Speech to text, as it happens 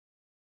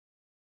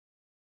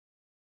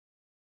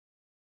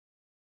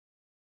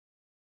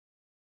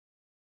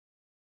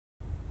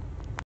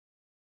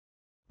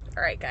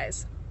Alright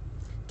guys,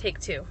 take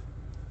two.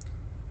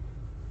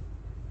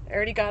 I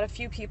already got a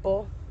few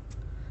people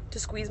to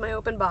squeeze my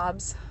open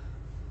bobs.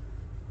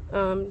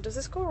 Does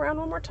this go around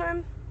one more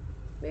time?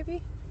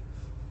 Maybe?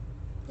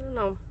 I don't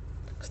know.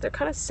 Because they're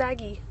kind of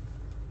saggy.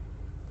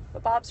 The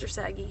bobs are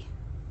saggy.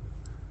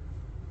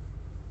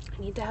 I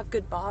need to have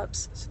good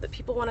bobs so that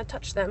people want to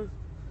touch them.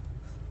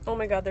 Oh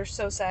my god, they're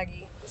so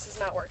saggy. This is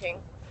not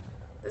working.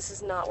 This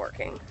is not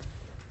working.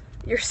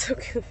 You're so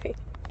goofy.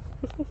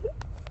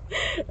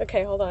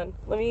 Okay, hold on.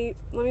 Let me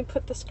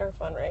put the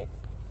scarf on right,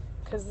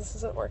 because this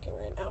isn't working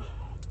right now.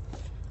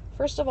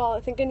 First of all, I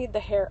think I need the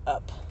hair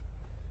up.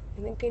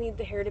 I think I need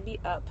the hair to be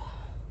up.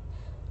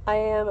 I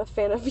am a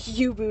fan of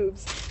you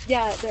boobs.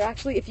 Yeah, they're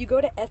actually, if you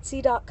go to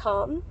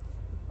Etsy.com,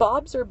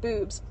 bobs or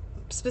boobs,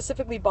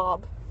 specifically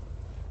bob.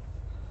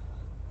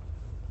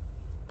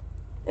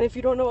 And if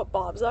you don't know what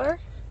bobs are,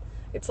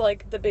 it's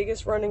like the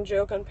biggest running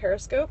joke on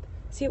Periscope.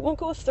 See, it won't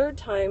go a third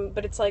time,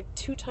 but it's like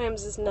 2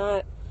 times is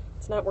not,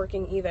 it's not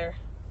working either.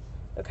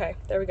 Okay,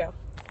 there we go.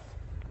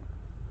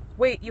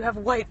 Wait, you have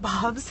white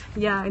bobs?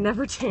 Yeah, I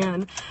never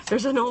tan.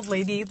 There's an old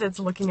lady that's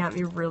looking at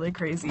me really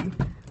crazy.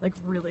 Like,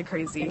 really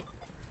crazy.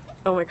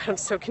 Oh my god, I'm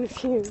so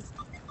confused.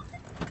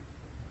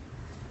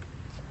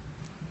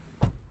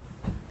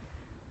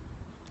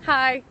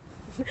 Hi.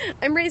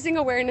 I'm raising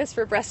awareness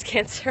for breast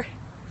cancer.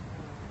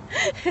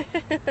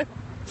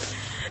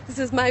 This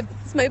is my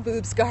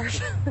boob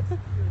scarf.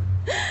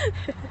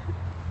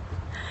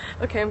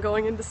 Okay, I'm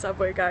going into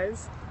Subway,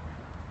 guys.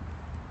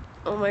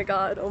 Oh my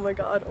god, oh my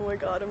god, oh my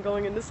god, I'm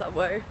going into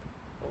Subway.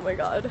 Oh my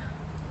god.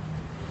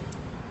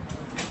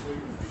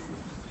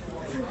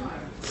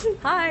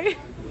 Hi.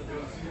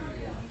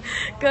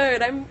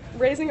 Good, I'm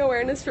raising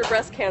awareness for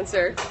breast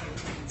cancer.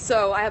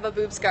 So I have a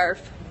boob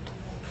scarf.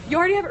 You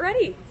already have it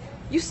ready.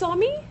 You saw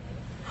me?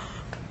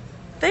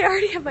 They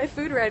already have my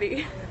food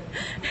ready.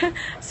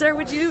 Sir,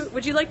 would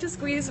you like to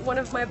squeeze one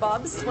of my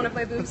bobs, one of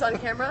my boobs on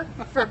camera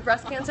for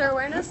breast cancer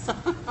awareness?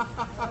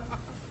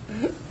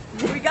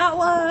 We got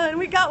one,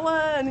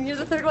 and you're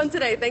the 3rd one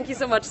today. Thank you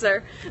so much,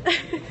 sir.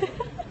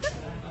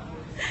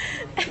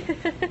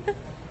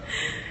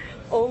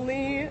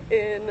 Only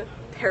in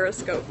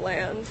Periscope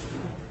land.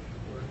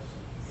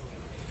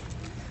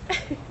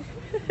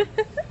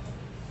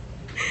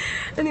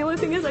 And the only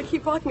thing is, I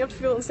keep walking up to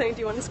people and saying,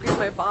 do you want to squeeze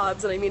my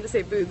bobs? And I mean to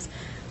say boobs.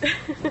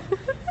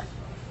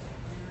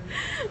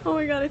 Oh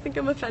my god, I think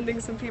I'm offending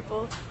some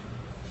people.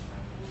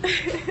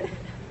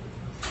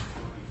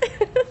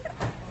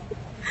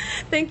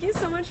 Thank you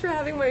so much for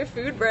having my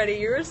food ready.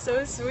 You're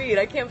so sweet.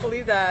 I can't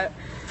believe that.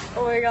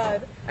 Oh my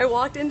god. I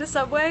walked into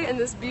Subway and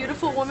this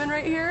beautiful woman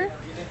right here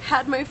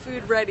had my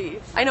food ready.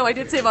 I know, I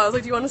did say Bob. I was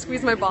like, do you want to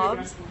squeeze my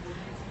bobs?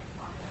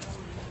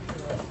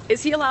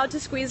 Is he allowed to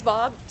squeeze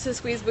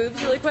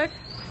boobs really quick?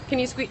 Can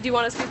you squeeze, do you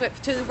want to squeeze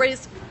to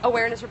raise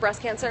awareness for breast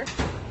cancer?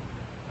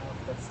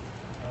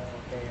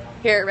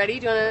 Here, ready?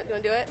 Do you want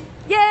to do it?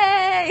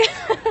 Yay!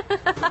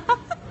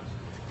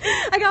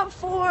 I got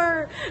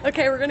 4.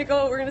 Okay, we're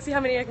gonna see how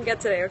many I can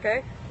get today,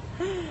 okay?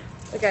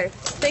 Okay.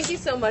 Thank you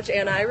so much,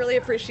 Anna. I really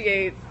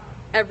appreciate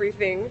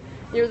everything.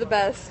 You're the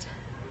best.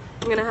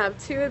 I'm gonna have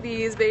 2 of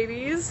these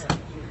babies.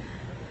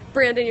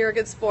 Brandon, you're a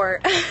good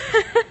sport.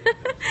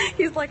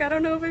 He's like, I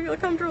don't know if I feel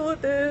comfortable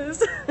with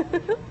this.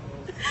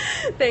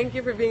 Thank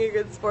you for being a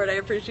good sport. I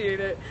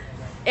appreciate it.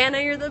 Anna,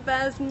 you're the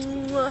best.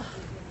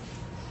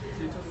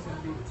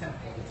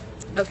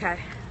 Okay.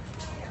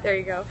 There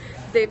you go.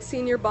 They've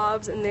seen your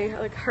bobs and they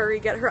like,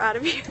 hurry, get her out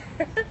of here.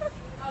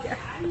 Yeah.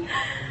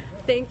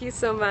 Thank you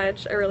so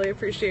much. I really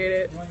appreciate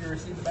it. You want your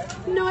receipt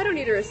back? No, I don't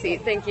need a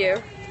receipt. Thank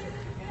you.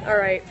 All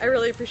right. I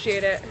really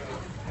appreciate it.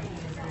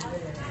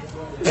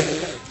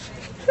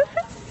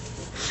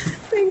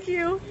 Thank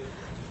you.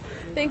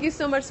 Thank you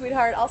so much,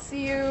 sweetheart. I'll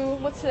see you,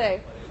 what's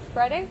today?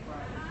 Friday?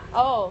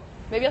 Oh,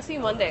 maybe I'll see you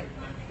Monday.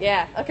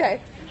 Yeah,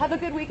 okay. Have a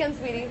good weekend,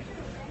 sweetie.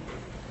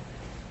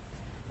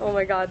 Oh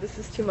my god, this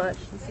is too much.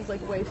 This is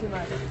like way too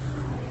much.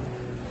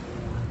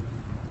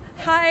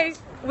 Hi,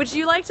 would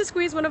you like to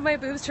squeeze one of my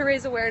boobs to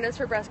raise awareness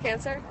for breast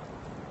cancer?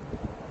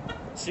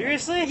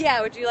 Seriously?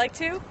 Yeah, would you like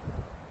to?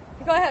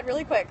 Go ahead,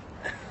 really quick.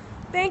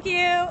 Thank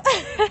you.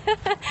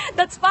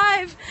 That's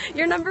 5.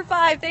 You're number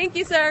 5. Thank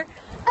you, sir.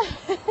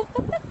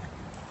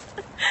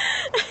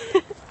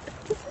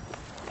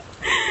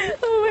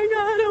 Oh my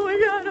god, oh my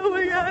god, oh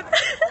my god.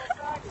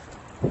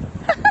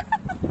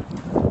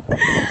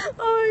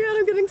 Oh my god,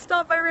 I'm getting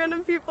stopped by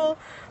random people.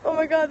 Oh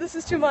my god, this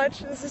is too much.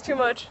 This is too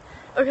much.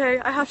 Okay,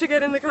 I have to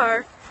get in the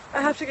car.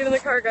 I have to get in the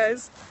car,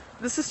 guys.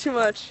 This is too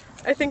much.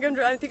 I think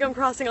I'm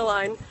crossing a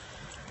line.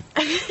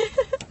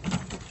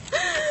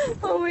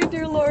 Oh my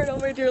dear lord, oh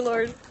my dear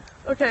lord.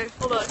 Okay,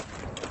 hold on.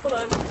 Hold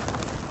on.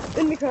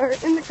 In the car,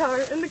 in the car,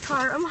 in the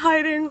car. I'm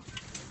hiding.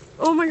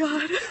 Oh my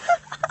god.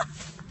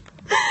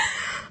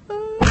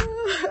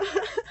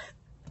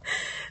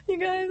 You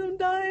guys, I'm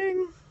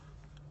dying.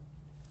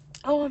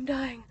 Oh, I'm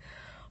dying.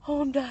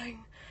 Oh, I'm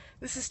dying.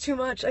 This is too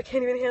much. I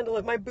can't even handle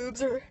it. My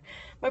bobs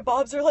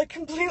are like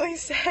completely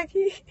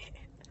saggy.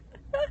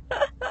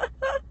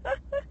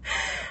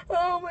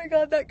 Oh my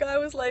god, that guy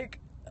was like,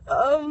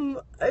 I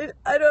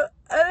don't,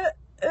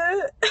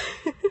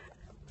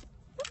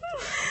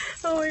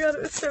 oh my god,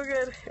 it was so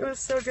good. It was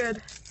so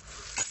good.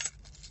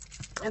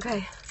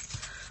 Okay.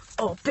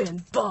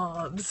 Open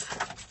bobs.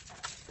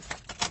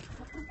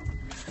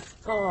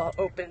 Oh,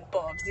 open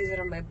bobs. These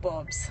are my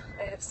bobs.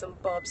 I have some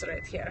bobs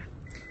right here.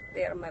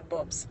 They are my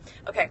bobs.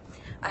 Okay,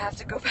 I have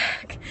to go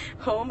back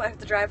home. I have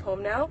to drive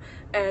home now,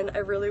 and I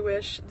really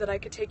wish that I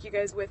could take you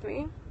guys with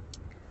me.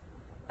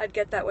 I'd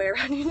get that way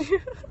around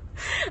you.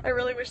 I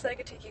really wish that I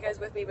could take you guys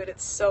with me, but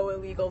it's so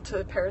illegal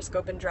to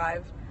periscope and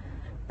drive.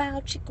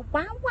 Bow chicka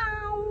wow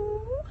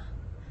wow.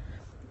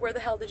 Where the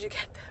hell did you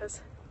get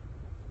those?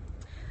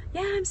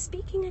 Yeah, I'm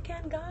speaking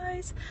again,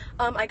 guys.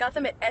 I got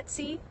them at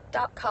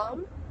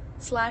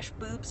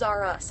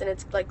etsy.com/boobsrus, and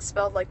it's like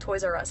spelled like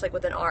Toys R Us, like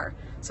with an R.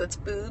 So it's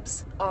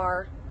boobs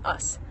are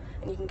us,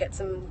 and you can get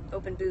some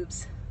open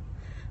boobs.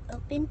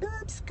 Open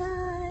boob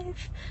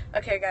scarf.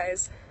 Okay,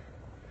 guys.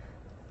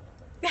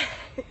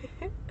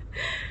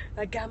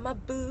 I got my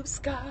boob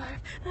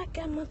scarf. I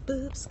got my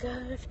boob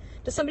scarf.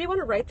 Does somebody want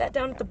to write that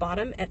down at the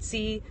bottom?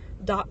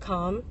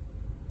 Etsy.com.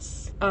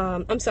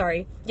 I'm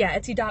sorry. Yeah,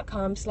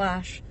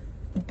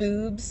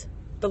 Etsy.com/boobs,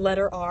 the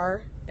letter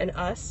R, and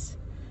us.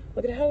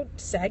 Look at how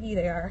saggy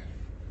they are.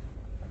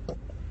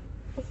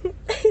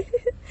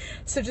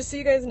 So just so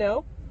you guys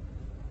know,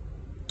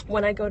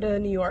 when I go to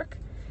New York,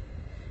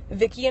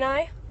 Vicky and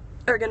I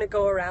are gonna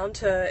go around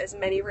to as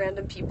many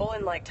random people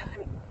in like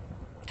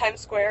Times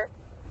Square.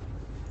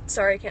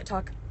 Sorry, I can't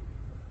talk.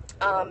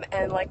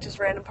 And like just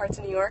random parts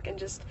of New York, and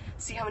just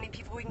see how many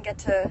people we can get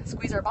to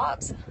squeeze our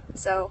bobs.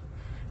 So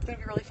it's gonna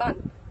be really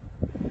fun.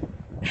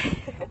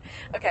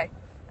 Okay,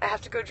 I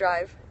have to go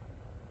drive.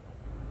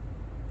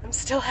 I'm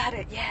still at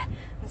it, yeah,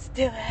 I'm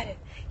still at it.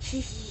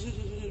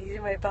 These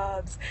are my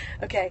bobs.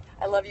 Okay,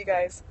 I love you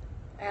guys.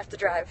 I have to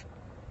drive.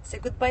 Say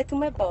goodbye to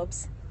my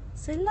bobs.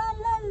 Say la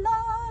la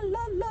la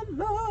la la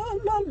la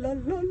la la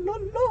la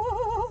la.